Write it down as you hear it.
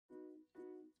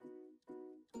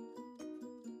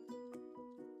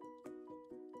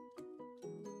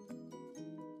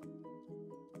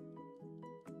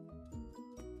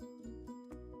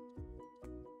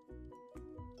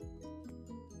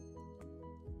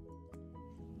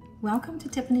Welcome to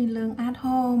Tiffany Lương at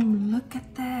home. Look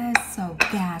at this. So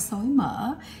gà xối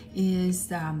mỡ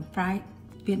is fried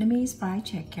Vietnamese fried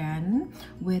chicken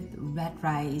with red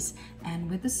rice, and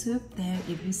with the soup there,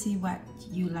 if you see what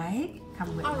you like,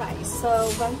 come with. Alright, so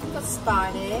when we get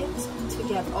started to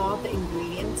get all the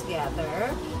ingredients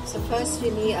together, so first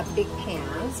you need a big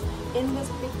pan. In this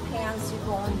big pan, you're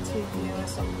going to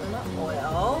use a little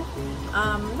oil.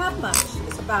 Not much.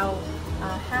 It's about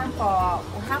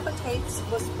half a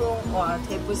tablespoon or a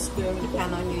tablespoon,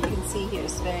 depending on you. You can see here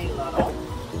it's very little.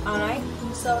 Alright,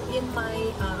 so in my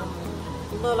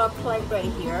little plate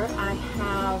right here, I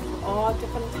have all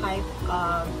different type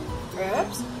of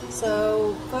herbs.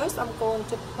 So first I'm going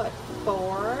to put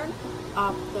 4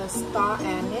 of the star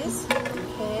anise,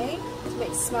 okay, to make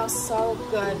it smell so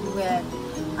good with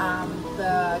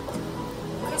the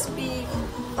crispy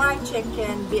fried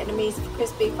chicken, Vietnamese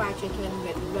crispy fried chicken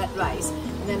with red rice.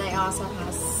 And then I also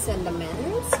have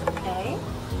cinnamons, okay.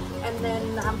 And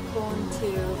then I'm going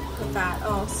to put that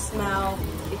smell.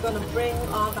 You're going to bring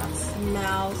all that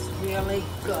smells really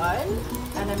good.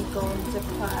 And I'm going to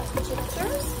put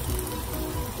gingers.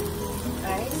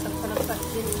 Okay, so I'm going to put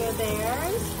ginger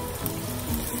there.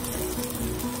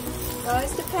 Well, it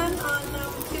depends on,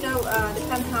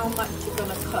 depends how much you're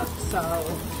going to cook. So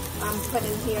I'm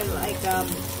putting here like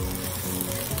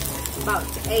about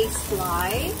 8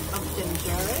 slices of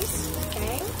gingers.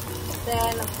 Okay.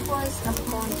 Then of course I'm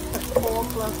going to put 4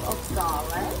 cloves of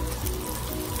garlic.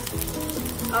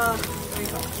 There you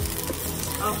go.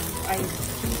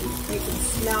 You can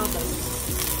smell the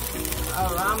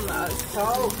aroma, it's so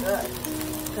good.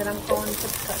 Then I'm going to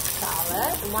put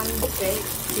salad, 1 big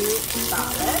cube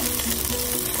salad.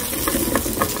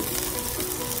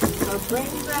 So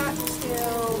bring that to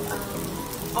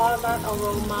all that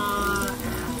aroma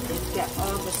and get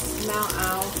all the smell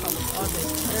out from all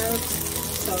these herbs.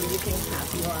 So you can have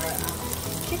your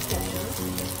chicken,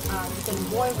 you can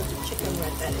boil with the chicken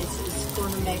with it. It's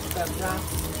going to make the broth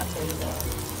amazing.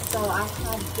 So I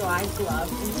have dry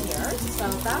glove in here. So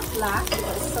that's black,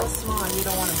 but it's so small and you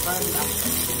don't want to burn them.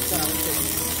 So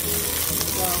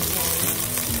just go ahead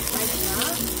like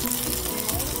that.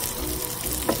 Okay.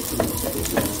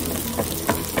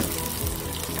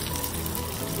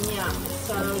 Yeah,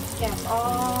 so get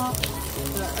all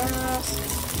the herbs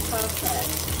perfect.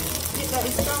 It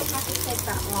don't have to take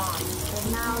that long. And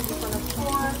now you're going to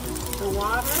pour the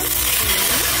water in.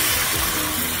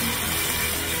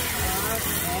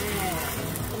 Okay.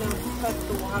 I'm going to put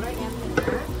the water in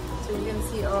there. So you can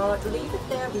see, leave it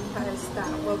there because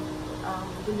that will,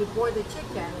 when you boil the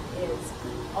chicken, it's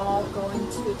all going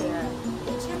to the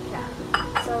chicken.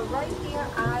 So right here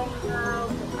I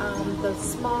have the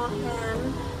small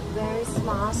hen, very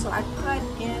small. So I put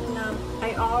in,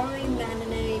 I already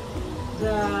marinate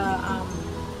the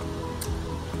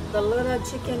little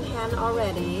chicken hen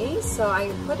already. So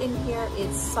I put in here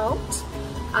is salt,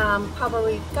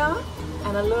 paprika,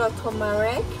 and a little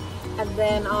turmeric, and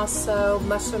then also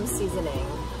mushroom seasoning.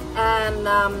 And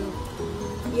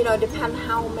depend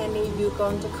how many you're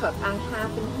going to cook. I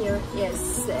have in here is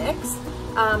 6.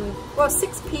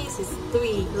 6 pieces,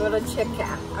 3 little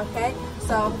chicken. Okay,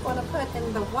 so I'm going to put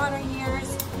in the water here,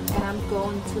 and I'm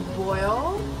going to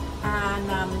boil and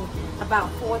about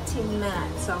 14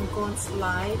 minutes. So I'm going to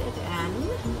slide it in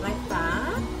like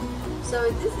that. So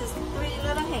this is 3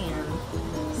 little hands.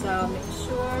 So make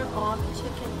sure all the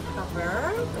chicken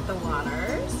cover with the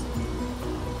waters.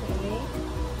 Okay.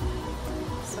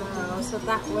 So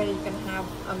that way you can have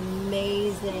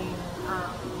amazing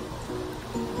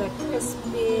the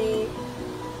crispy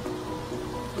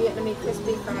Vietnamese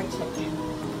crispy fried chicken.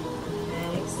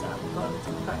 Okay, so I'm going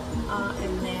to put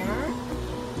in there.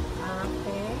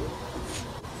 Okay.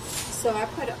 So I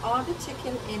put all the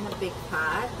chicken in a big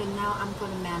pot, and now I'm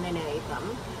going to marinate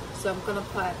them. So I'm going to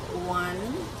put 1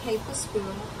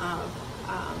 tablespoon of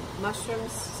mushroom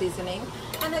seasoning.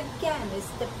 And again, it's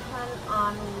depend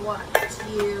on what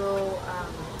you,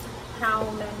 how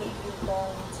many you're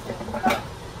going to cook,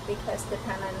 because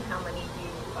depending on how many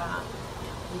you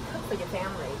cook for your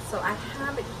family. So I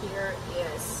have it here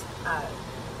is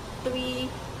 3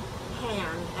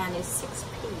 ham and it's 6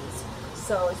 peas.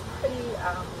 So it's pretty,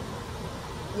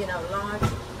 large.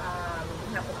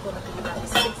 Have to put it about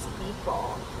 6 people.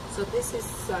 So this is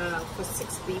for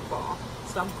 6 people.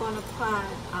 So I'm going to put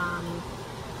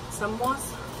some more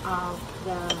of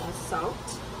the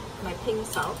salt, my pink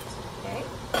salt. Okay.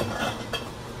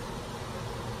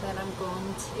 Then I'm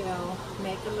going to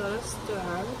make a little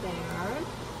stir there.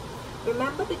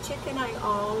 Remember the chicken I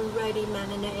already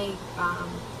marinate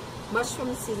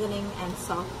mushroom seasoning and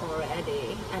salt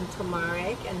already, and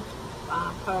turmeric and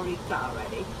paprika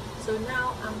already. So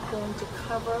now I'm going to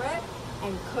cover it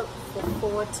and cook for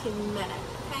 14 minutes,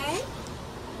 okay?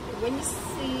 When you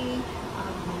see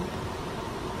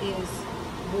is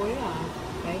boil up,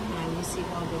 right now you see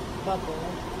all the bubble,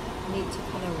 you need to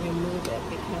kind of remove it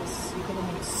because you're gonna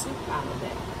make soup out of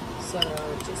it. So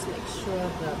just make sure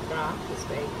the broth is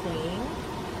very clean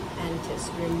and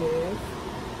just remove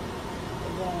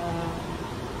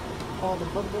all the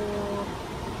bubble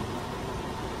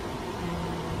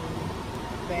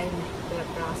and the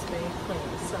broth very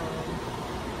clean. So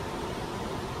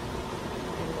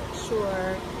and make sure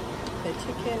the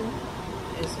chicken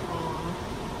is all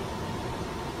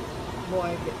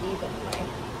boiled evenly.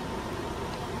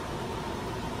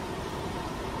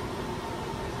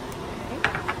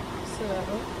 So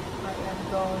I am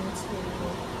going to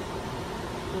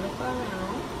look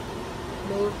around,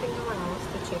 moving around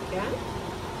the chicken.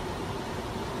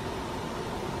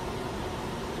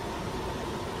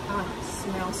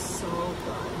 Smells so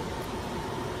good.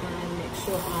 And make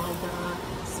sure all the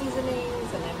seasonings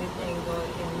and everything go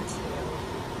into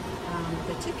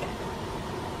the chicken.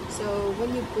 So when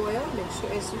you boil, make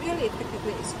sure it's really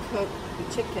technically it's cooked the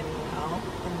chicken well,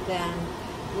 and then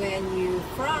when you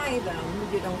fry them,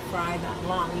 you don't fry that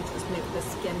long, you just make the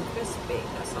skin crispy,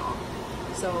 that's all.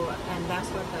 So, and that's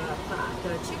what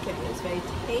the chicken is very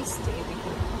tasty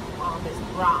because of all this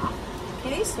broth.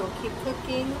 Okay, so keep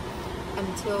cooking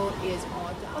until it's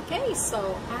all done. Okay,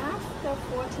 so after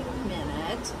 14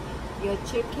 minutes, your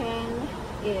chicken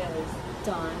is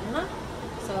done.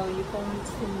 So you're going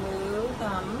to move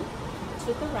them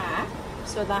to the rack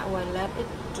so that will let it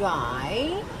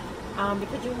dry.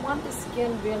 Because you want the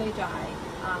skin really dry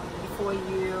before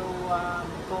you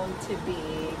going to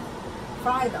be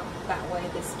fry them. That way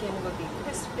the skin will be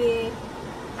crispy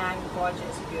and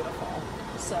gorgeous, beautiful.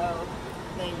 So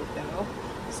there you go.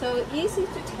 So easy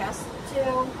to test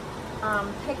too.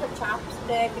 Take a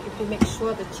chopstick. If you make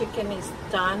sure the chicken is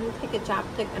done, take a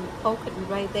chopstick and poke it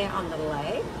right there on the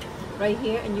leg, right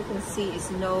here, and you can see it's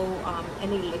no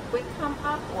any liquid come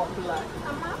up or blood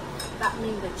come up. That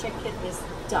means the chicken is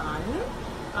done.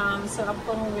 So I'm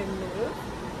going to remove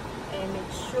and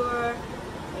make sure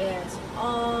it's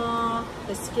all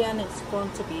the skin is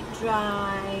going to be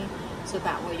dry, so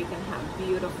that way you can have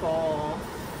beautiful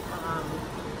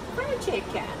fried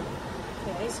chicken.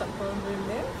 Okay, so I'm going to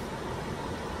remove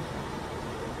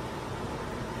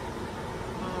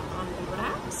on the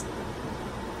wraps.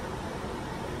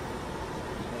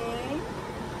 Okay.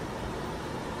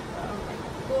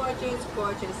 Gorgeous,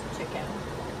 gorgeous chicken.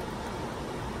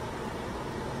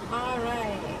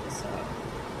 Alright,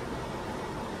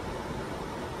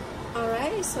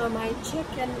 so my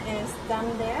chicken is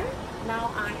done there.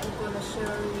 Now I am going to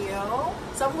show you.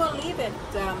 So I'm going to leave it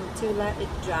to let it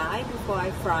dry before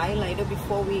I fry later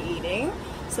before we eating.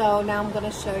 So now I'm going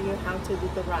to show you how to do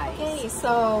the rice. Okay,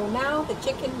 so now the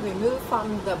chicken removed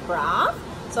from the broth.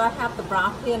 So I have the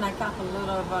broth here and I got a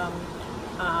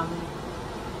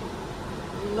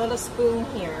little spoon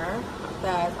here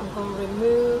that I'm going to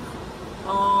remove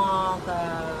all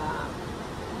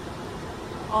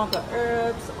the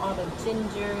herbs, all the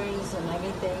gingers and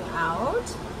everything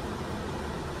out.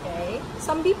 Okay,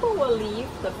 some people will leave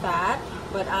the fat,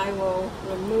 but I will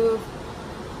remove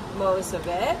most of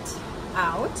it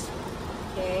out.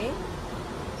 Okay,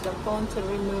 so I'm going to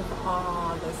remove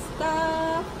all the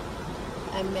stuff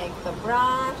and make the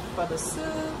broth for the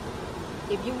soup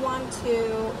if you want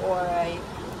to, or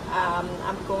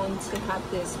I'm going to have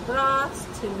this broth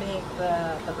to make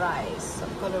the rice. So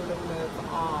I'm going to remove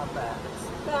all the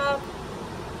stuff.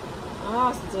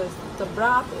 Oh, the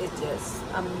broth is just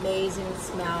amazing,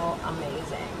 smell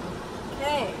amazing.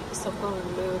 Okay, so I'm going to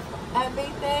remove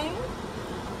everything.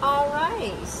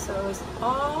 Alright, so it's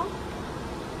all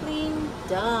clean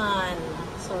done.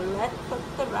 So let's cook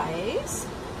the rice.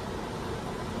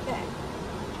 Okay,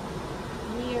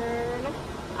 here.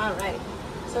 Alright,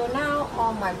 so now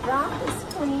all my broth is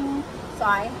clean. So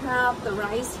I have the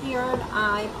rice here.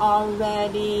 I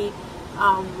already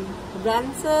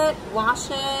rinse it, wash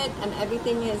it, and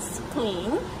everything is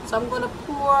clean. So I'm going to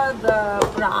pour the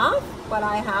broth, what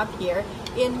I have here,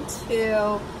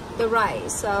 into the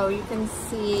rice. So you can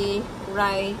see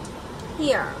right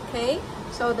here, okay?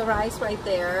 So the rice right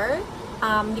there,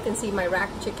 you can see my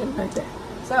rack chicken right there.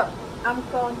 So I'm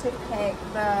going to take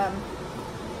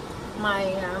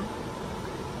my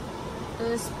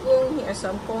spoon here. So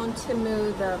I'm going to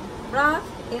move the broth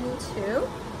into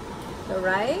the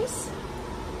rice.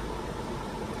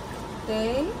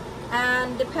 Okay,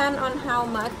 and depend on how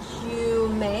much you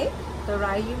make, the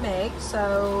rice you make.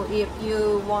 So if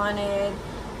you wanted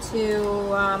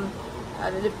to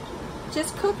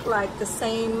just cook like the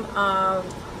same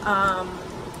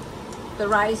the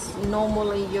rice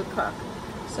normally you cook.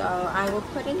 So I will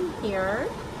put in here.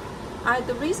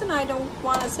 The reason I don't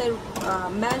want to say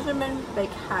measurement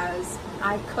because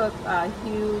I cook a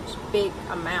huge big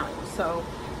amount, so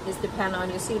it's depend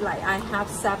on, you see, like I have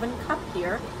 7 cups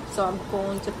here, so I'm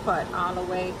going to put all the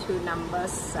way to number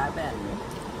 7.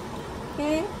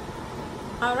 Okay,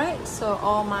 all right, so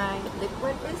all my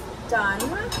liquid is done.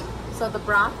 So the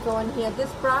broth go in here.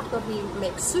 This broth will be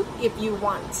make soup if you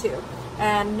want to.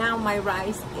 And now my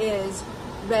rice is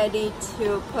ready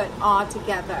to put all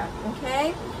together.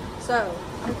 Okay, so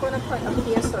I'm going to put up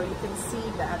here so you can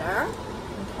see better.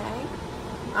 Okay,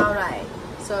 all right,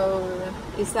 so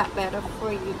is that better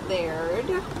for you there?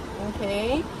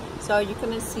 Okay, so you're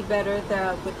going to see better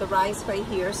with the rice right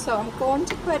here. So I'm going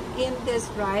to put in this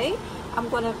rice. I'm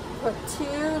going to put 2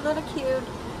 little cute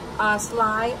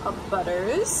slice of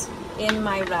butters in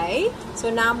my rice. So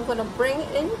now I'm going to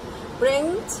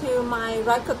bring to my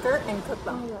rice cooker and cook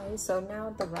them. Alright, so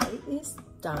now the rice is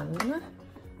done.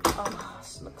 Oh,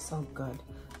 it looks so good.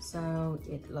 So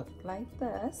it looked like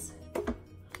this.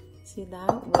 See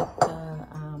that with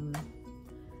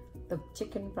the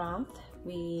chicken broth.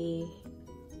 We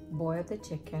boiled the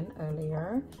chicken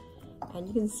earlier, and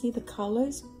you can see the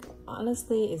colors.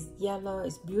 Honestly, it's yellow.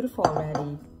 It's beautiful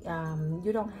already.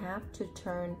 You don't have to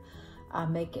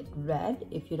make it red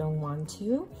if you don't want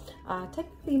to.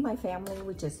 Technically, my family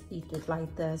would just eat it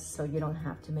like this, so you don't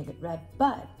have to make it red.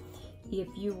 But if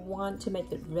you want to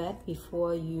make it red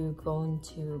before you going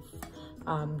to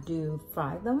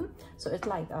fry them, so it's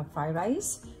like a fried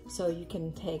rice. So you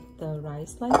can take the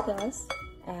rice like this,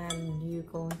 and you're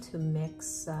going to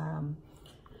mix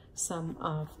some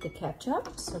of the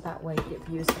ketchup, so that way give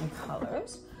you some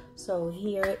colors. So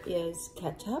here is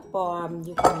ketchup, or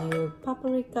you can use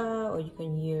paprika, or you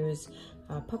can use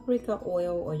paprika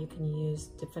oil, or you can use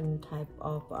different type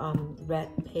of red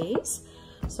paste.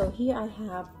 So here I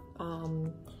have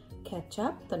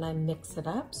ketchup, then I mix it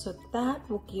up, so that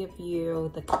will give you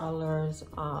the colors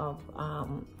of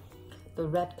the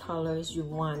red colors you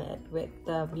wanted with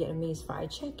the Vietnamese fried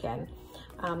chicken.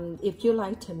 If you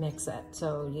like to mix it,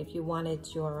 so if you wanted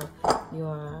your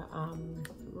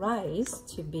rice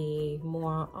to be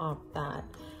more of that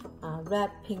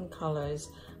red pink colors,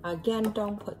 again,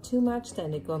 don't put too much,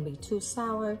 then it's going to be too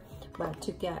sour. But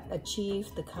to achieve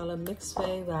the color mixed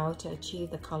very well, to achieve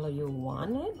the color you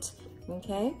want it,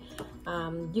 okay,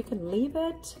 you can leave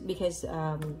it because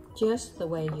just the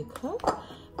way you cook.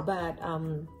 But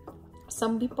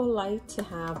some people like to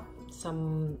have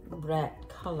some red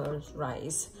colors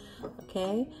rice.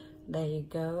 Okay, there you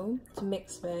go, to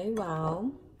mix very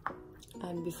well.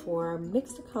 And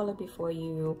mix the color before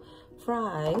you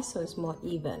fry, so it's more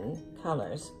even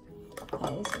colors.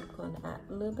 Okay, so I'm going to add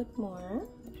a little bit more.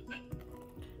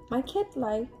 My kid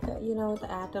like, to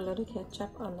add a little ketchup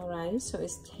on the rice, so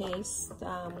it tastes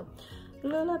a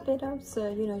little bit of,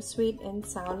 sweet and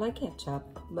sour like ketchup,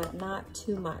 but not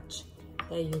too much.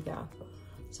 There you go.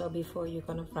 So before you're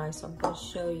gonna fry, so I'm gonna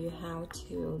show you how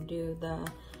to do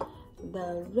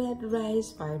the red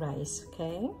rice fried rice.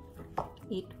 Okay,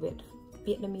 eat with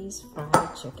Vietnamese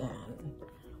fried chicken.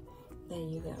 There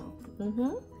you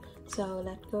go. So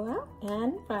let's go out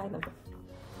and fry them.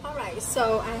 All right,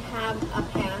 so I have a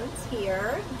pan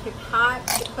here. Keep hot.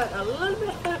 Put a little bit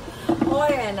of oil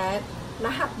in it,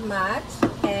 not much.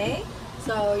 Okay,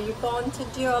 so you're going to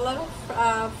do a little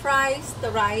fries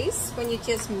the rice when you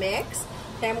just mix.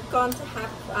 Then I'm going to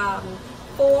have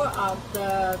 4 of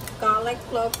the garlic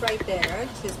clove right there.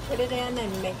 Just put it in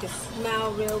and make it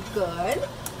smell real good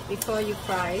before you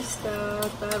fry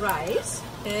the rice.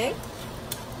 Okay,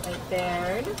 right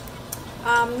there.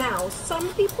 Now, some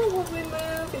people will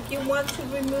remove, if you want to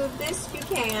remove this, you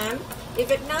can. If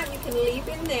it not, you can leave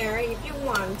in there if you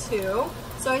want to.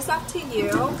 So it's up to you.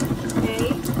 Okay,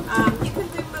 you can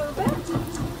remove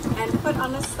it and put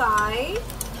on the side.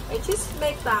 It just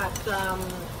makes that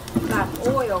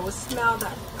oil smell,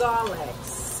 that garlic,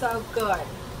 so good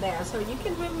there. So you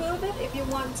can remove it if you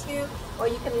want to, or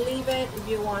you can leave it if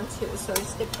you want to. So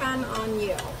it's depend on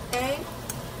you. Okay,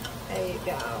 there you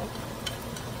go.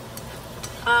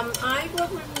 I will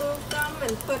remove them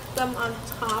and put them on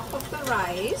top of the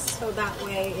rice, so that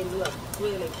way it looks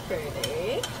really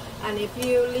pretty. And if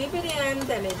you leave it in,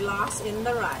 then it lost in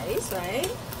the rice, right?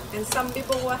 And some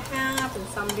people will have and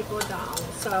some people don't.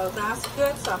 So that's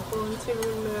good. So I'm going to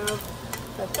remove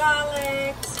the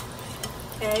garlic,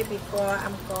 okay, before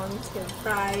I'm going to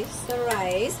fry the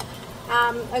rice.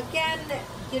 Again,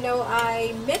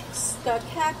 I mixed the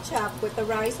ketchup with the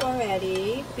rice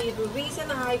already. The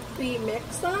reason I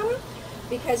pre-mix them,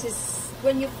 because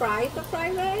when you fry the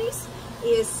fried rice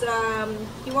is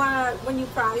when you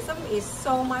fry them is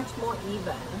so much more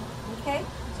even. Okay,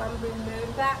 so I'm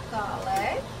remove that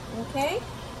garlic. Okay,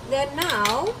 then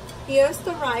now here's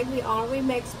the rice. We already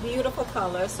mixed beautiful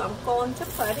color, so I'm going to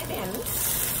put it in.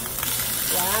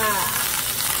 Wow,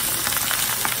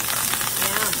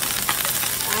 yum,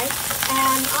 right?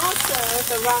 And also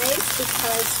the rice,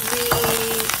 because we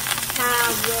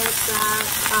have with that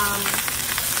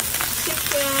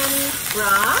chicken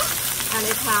broth, and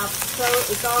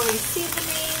it's already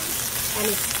seasoning, and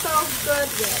it's so good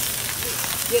with,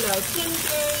 you know,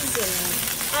 gingers and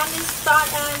anise,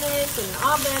 dark anise, and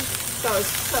all that. So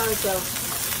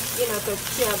you know, the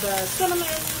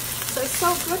cinnamon. So it's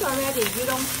so good already. You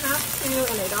don't have to,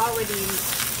 and it already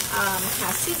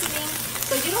has seasoning.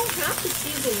 So you don't have to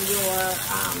season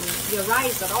your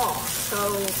rice at all.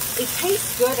 So it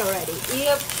tastes good already.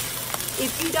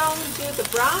 If you don't do the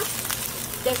broth,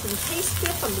 doesn't taste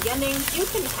good from the beginning, you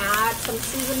can add some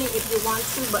seasoning if you want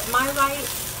to. But my rice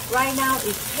right now,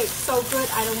 it tastes so good.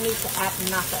 I don't need to add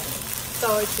nothing.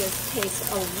 So it just tastes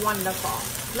wonderful.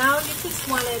 Now you just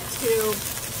wanted to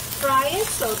fry it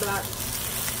so that,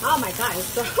 oh my God,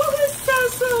 it's so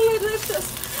delicious.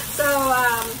 So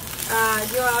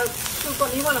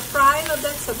you want to fry a little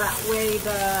bit so that way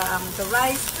the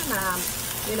rice can,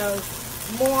 you know,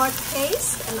 more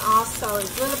taste, and also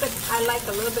it's a little bit, I like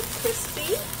a little bit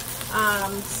crispy,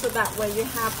 so that way you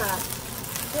have that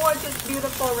gorgeous,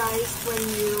 beautiful rice when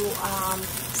you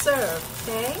serve.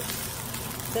 Okay,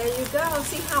 there you go.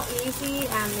 See how easy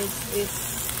and it's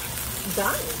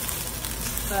done.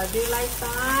 So I do like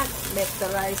that. Make the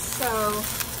rice so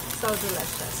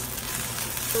delicious.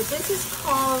 So this is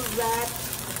called red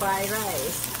fried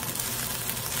rice.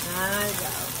 There you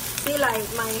go. See, like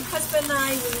my husband and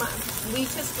I, we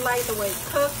just like the way it's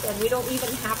cooked, and we don't even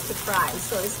have to fry.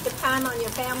 So it's depend on your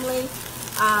family,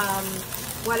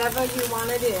 whatever you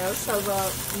want to do. So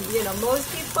you know,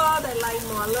 most people, they like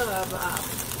more a little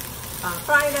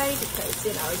fried rice because,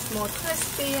 you know, it's more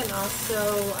crispy and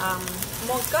also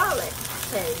more garlic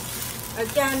taste.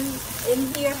 Again, in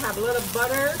here have a little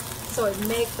butter, so it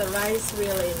makes the rice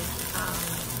really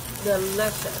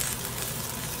delicious.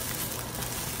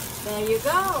 There you go,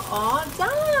 all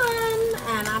done.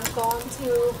 And I'm going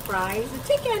to fry the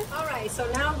chicken. All right, so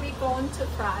now we're going to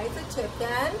fry the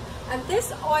chicken. And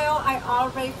this oil, I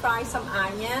already fried some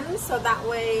onions, so that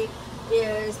way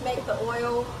is make the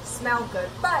oil smell good.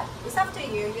 But it's up to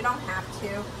you, you don't have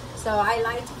to. So I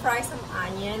like to fry some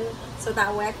onion, so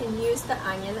that way I can use the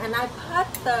onion. And I put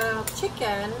the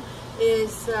chicken,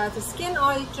 is the skin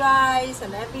all dries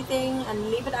and everything, and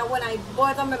leave it out. When I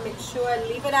boil them, and make sure I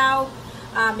leave it out.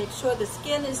 Make sure the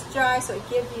skin is dry, so it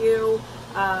gives you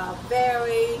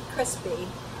very crispy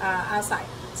outside.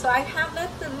 So I have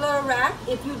the little rack.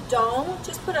 If you don't,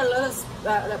 just put a little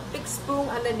a big spoon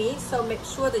underneath, so make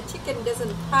sure the chicken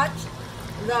doesn't touch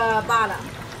the bottom.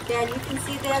 Then you can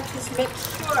see there, just make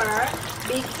sure,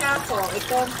 be careful, it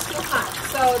goes too hot.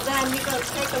 So then you're going to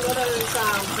take a little,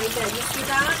 right there, you see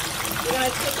that? You're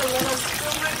going to take a little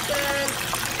spoon like this,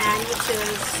 and you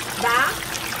just back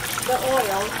the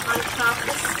oil on top of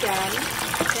the skin,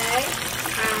 okay,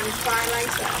 and fry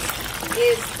like that.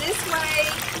 This way,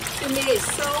 to me, is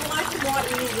so much more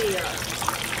easier.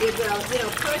 If you know,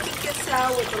 purchase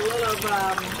yourself with a little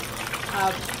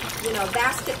you know,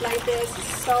 basket like this, is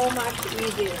so much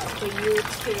easier for you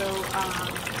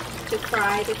to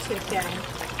fry the chicken,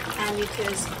 and you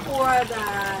just pour the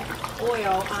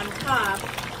oil on top.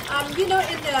 You know,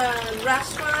 in the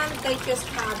restaurant, they just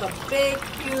have a big,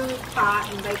 huge pot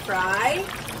and they fry.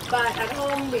 But at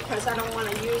home, because I don't want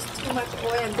to use too much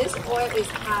oil, and this oil is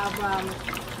have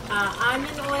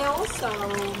onion oil, so,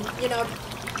 you know,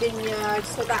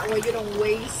 so that way you don't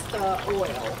waste the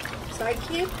oil. So I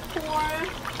keep pour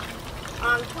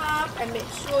on top and make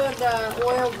sure the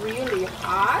oil really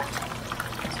hot.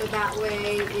 So that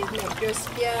way it makes your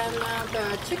skin,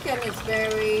 the chicken is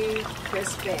very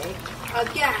crispy.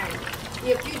 Again,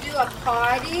 if you do a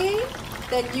party,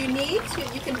 then you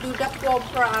can do double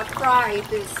fry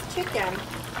this chicken,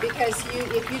 because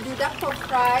if you do double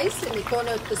fries, and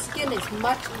the skin is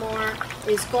much more,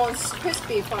 it's going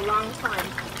crispy for a long time.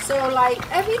 So like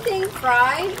everything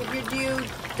fried, if you do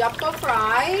double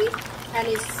fry, and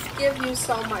it gives you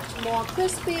so much more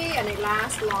crispy and it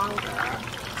lasts longer.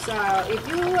 So if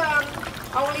you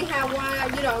only have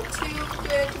one, you know, 2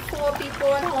 to 4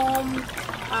 people at home,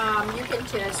 you can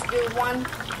just do one.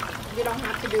 You don't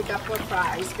have to do double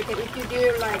fries, because if you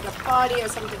do like a party or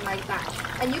something like that,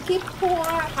 and you keep pour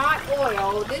hot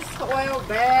oil, this oil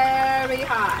very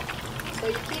hot, so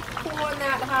you keep pouring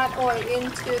that hot oil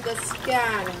into the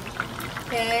skin,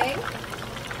 okay?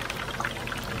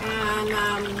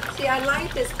 And see, I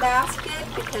like this basket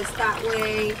because that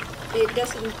way it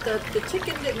doesn't, the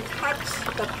chicken didn't touch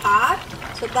the pot,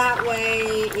 so that way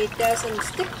it doesn't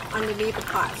stick underneath the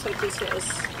pot. So just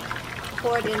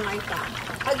pour it in like that.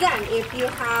 Again, if you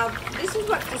have, this is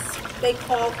what they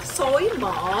call xối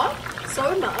mỡ.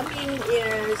 Xối mỡ means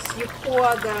is you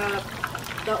pour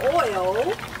the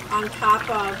oil on top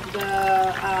of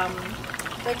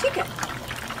the chicken.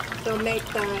 So make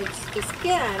the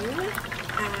skin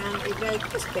and it's very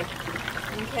crispy.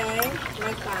 Okay,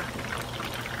 like that.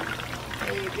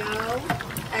 There you go.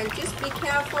 And just be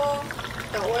careful.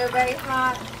 The oil very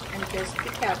hot, and just be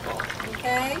careful.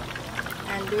 Okay,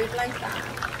 and do it like that.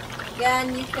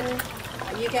 Again, you can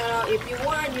if you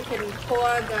want, you can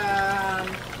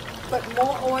put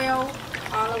more oil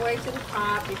all the way to the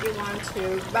top if you want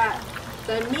to. But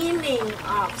the meaning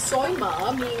of xối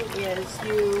mỡ is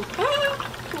you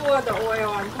pour the oil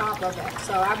on top of it.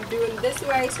 So I'm doing this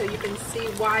way so you can see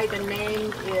why the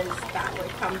name is that way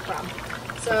come from.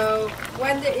 So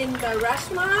when they're in the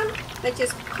restaurant, they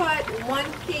just put one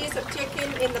piece of chicken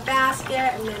in the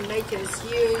basket, and then they just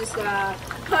use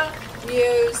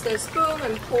the spoon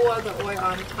and pour the oil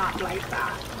on top like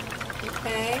that.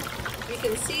 Okay, you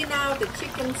can see now the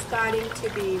chicken starting to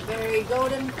be very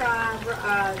golden brown,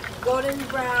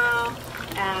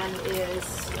 and it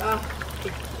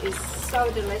is so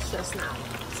delicious now.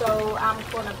 So I'm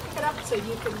gonna pick it up so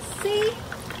you can see.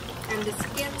 And the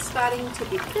skin starting to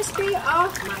be crispy.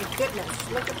 Oh my goodness,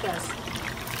 look at this.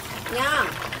 Yum.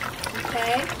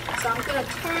 Okay, so I'm going to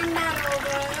turn that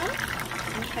over.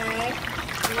 Okay,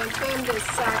 I'm going to turn this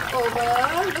side over.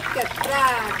 Look at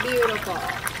that, beautiful.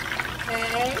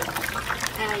 Okay,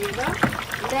 there you go.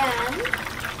 Then,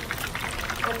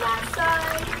 on that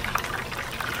side,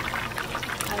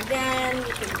 again,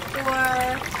 you can pour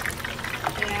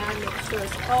and make sure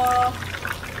it's all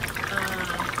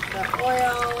the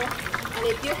oil. And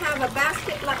if you have a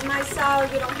basket like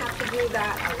myself, you don't have to do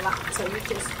that a lot. So you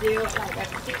just do it like a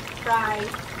deep fried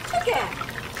chicken.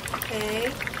 Okay,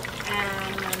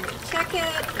 and then you check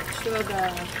it, make sure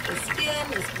the skin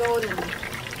is golden.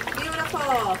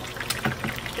 Beautiful.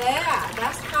 There,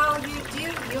 that's how you do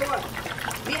your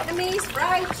Vietnamese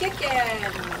fried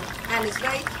chicken. And it's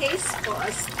very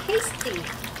tasty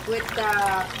with the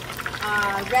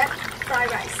red fried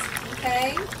rice.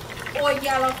 Okay, or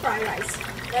yellow fried rice,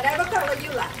 whatever color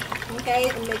you like. Okay,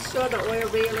 and make sure the oil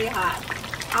really hot.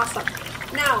 Awesome.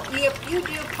 Now, if you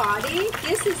do party,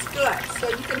 this is good. So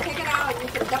you can take it out and you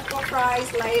can double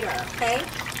fries later. Okay,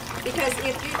 because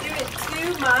if you do it too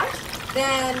much,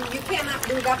 then you cannot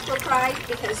do double fries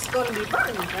because it's going to be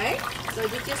burned, right? So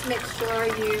you just make sure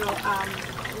you know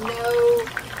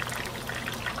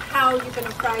how you're going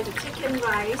to fry the chicken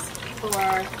rice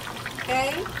for.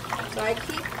 Okay, so I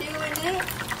keep doing it.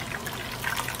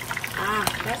 Ah,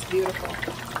 that's beautiful.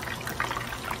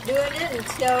 Doing it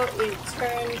until it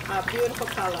turns a beautiful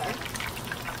color.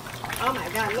 Oh my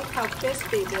God, look how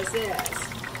crispy this is.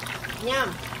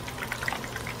 Yum.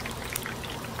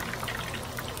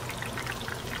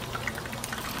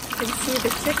 You can see the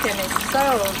chicken is so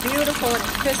beautiful and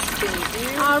crispy.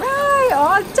 All right,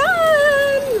 all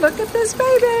done. Look at this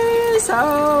baby,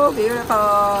 so beautiful.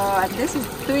 And this is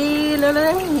 3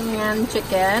 little hand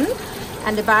chicken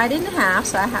and divided in half.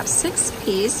 So I have 6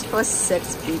 pieces for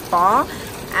 6 people.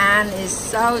 And it's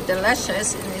so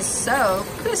delicious and it's so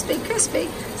crispy.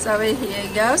 So here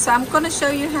you go. So I'm going to show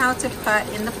you how to put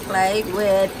in the plate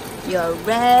with your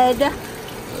red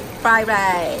fried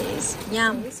rice.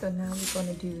 Yum. So now we're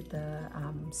going to do the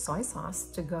soy sauce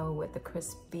to go with the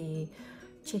crispy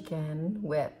chicken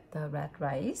with the red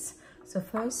rice. So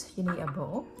first you need a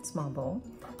bowl, small bowl.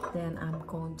 Then I'm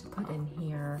going to put in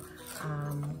here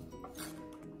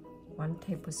 1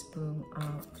 tablespoon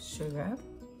of sugar.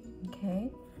 Okay,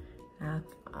 all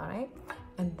right,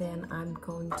 and then I'm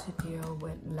going to deal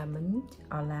with lemon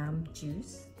or lime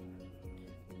juice.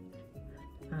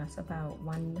 It's about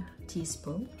 1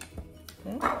 teaspoon.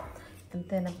 Okay, and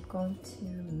then I'm going to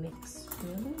mix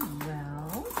really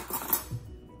well.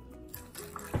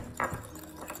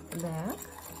 There,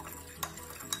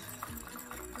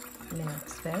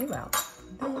 mix very well.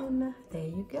 Then there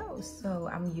you go. So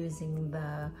I'm using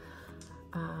the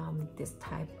this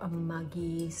type of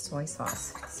Magie soy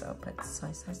sauce. So put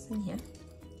soy sauce in here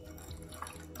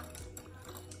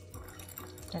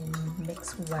and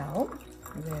mix well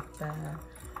with the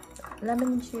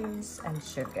lemon juice and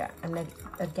sugar. And then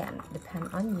again,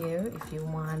 depend on you if you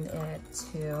want it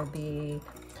to be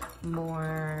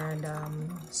more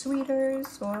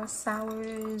sweeters or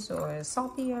sours or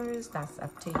saltiers. That's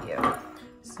up to you.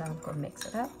 So I'm gonna mix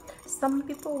it up. Some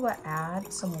people will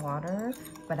add some water,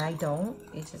 but I don't.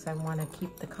 It's just I want to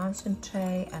keep the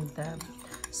concentrate and the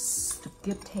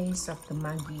good taste of the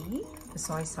Magie, the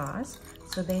soy sauce.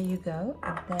 So there you go.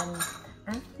 And then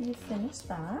after you finish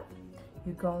that,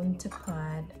 you're going to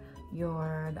put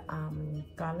your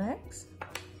garlics,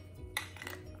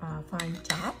 fine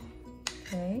chop,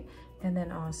 okay, and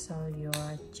then also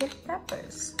your chili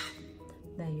peppers.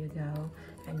 There you go,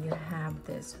 and you have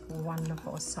this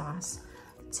wonderful sauce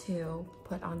to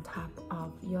put on top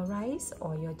of your rice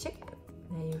or your chicken.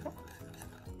 There you go.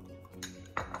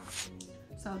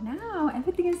 So now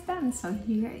everything is done. So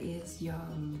here is your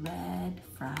red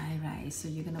fried rice. So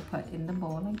you're gonna put in the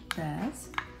bowl like this,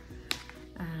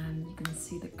 and you can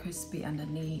see the crispy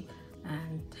underneath,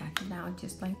 and tack it out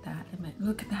just like that. And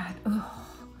look at that. Oh,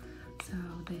 so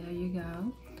there you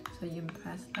go. So you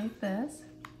press like this,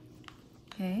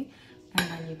 okay, and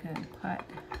then you can put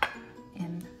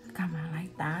in camera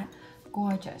like that.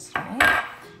 Gorgeous, right?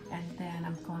 And then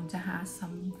I'm going to have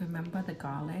some, remember the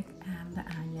garlic and the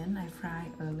onion I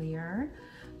fried earlier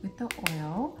with the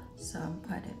oil. So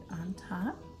put it on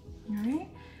top, right?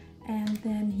 And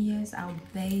then here's our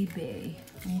baby.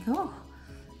 Go.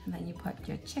 And then you put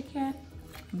your chicken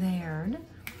there,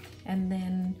 and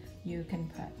then you can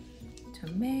put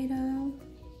tomato,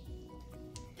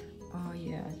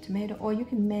 or you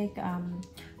can make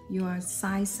your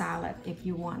side salad if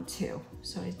you want to.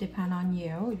 So it depends on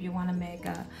you. If you want to make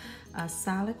a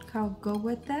salad go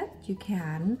with it, you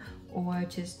can, or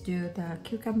just do the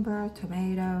cucumber,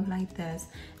 tomato like this.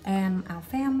 And our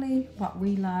family, what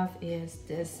we love is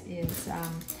this is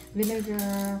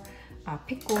vinegar,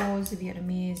 pickles,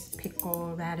 Vietnamese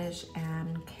pickle, radish,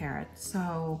 and carrot.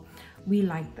 So we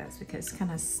like this because it's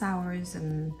kind of sour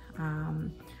and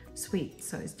sweet,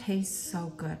 so it tastes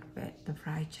so good with the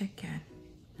fried chicken.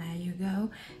 There you go,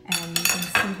 and you can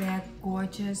see that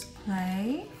gorgeous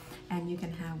plate, and you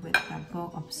can have with a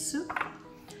bowl of soup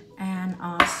and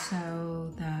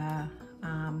also the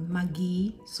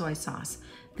Magie soy sauce.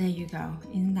 There you go.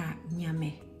 Isn't that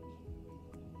yummy?